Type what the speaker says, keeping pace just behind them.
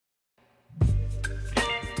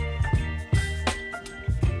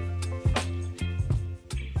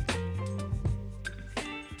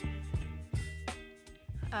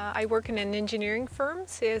I work in an engineering firm,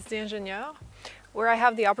 CS d'ingénieur, where I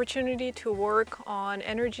have the opportunity to work on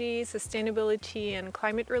energy, sustainability and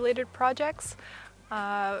climate-related projects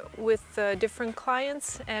with different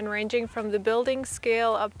clients and ranging from the building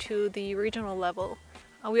scale up to the regional level.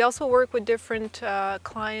 We also work with different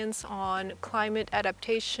clients on climate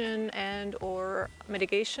adaptation and or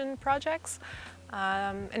mitigation projects.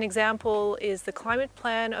 An example is the climate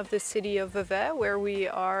plan of the city of Vevey, where we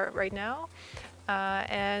are right now.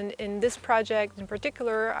 And in this project in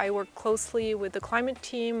particular, I work closely with the climate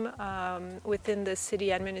team within the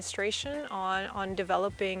city administration on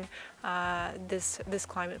developing this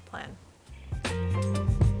climate plan.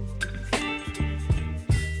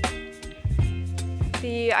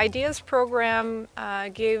 The IDEAS program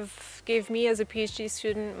gave me as a PhD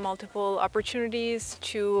student multiple opportunities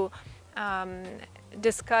to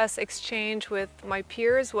discuss, exchange with my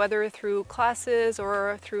peers, whether through classes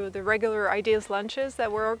or through the regular IDEAS lunches that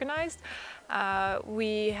were organized.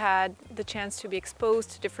 We had the chance to be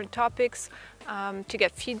exposed to different topics, to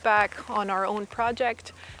get feedback on our own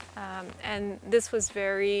project, and this was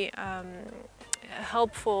very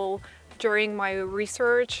helpful during my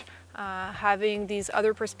research, having these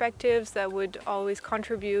other perspectives that would always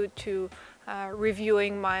contribute to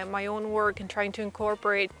reviewing my own work and trying to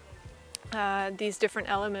incorporate these different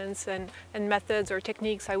elements and methods or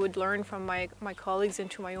techniques I would learn from my colleagues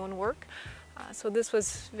into my own work. So this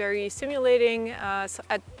was very stimulating. So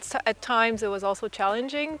at times it was also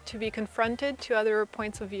challenging to be confronted to other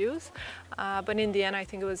points of views, but in the end I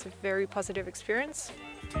think it was a very positive experience.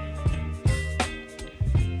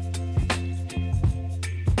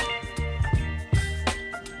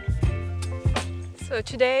 So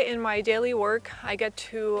today in my daily work I get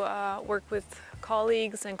to work with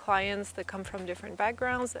colleagues and clients that come from different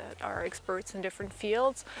backgrounds, that are experts in different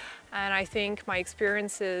fields, and I think my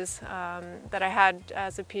experiences that I had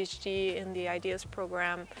as a PhD in the IDEAS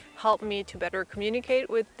program helped me to better communicate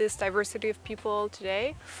with this diversity of people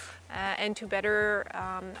today and to better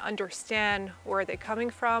understand where they're coming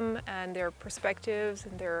from and their perspectives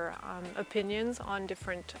and their opinions on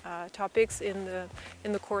different topics in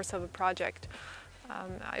the course of a project.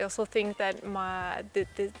 I also think that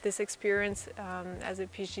this experience as a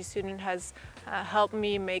PhD student has helped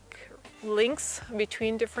me make links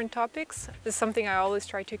between different topics. This is something I always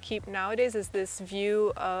try to keep nowadays, is this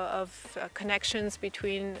view of connections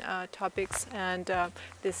between topics and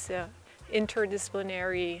this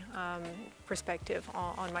interdisciplinary perspective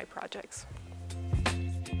on my projects.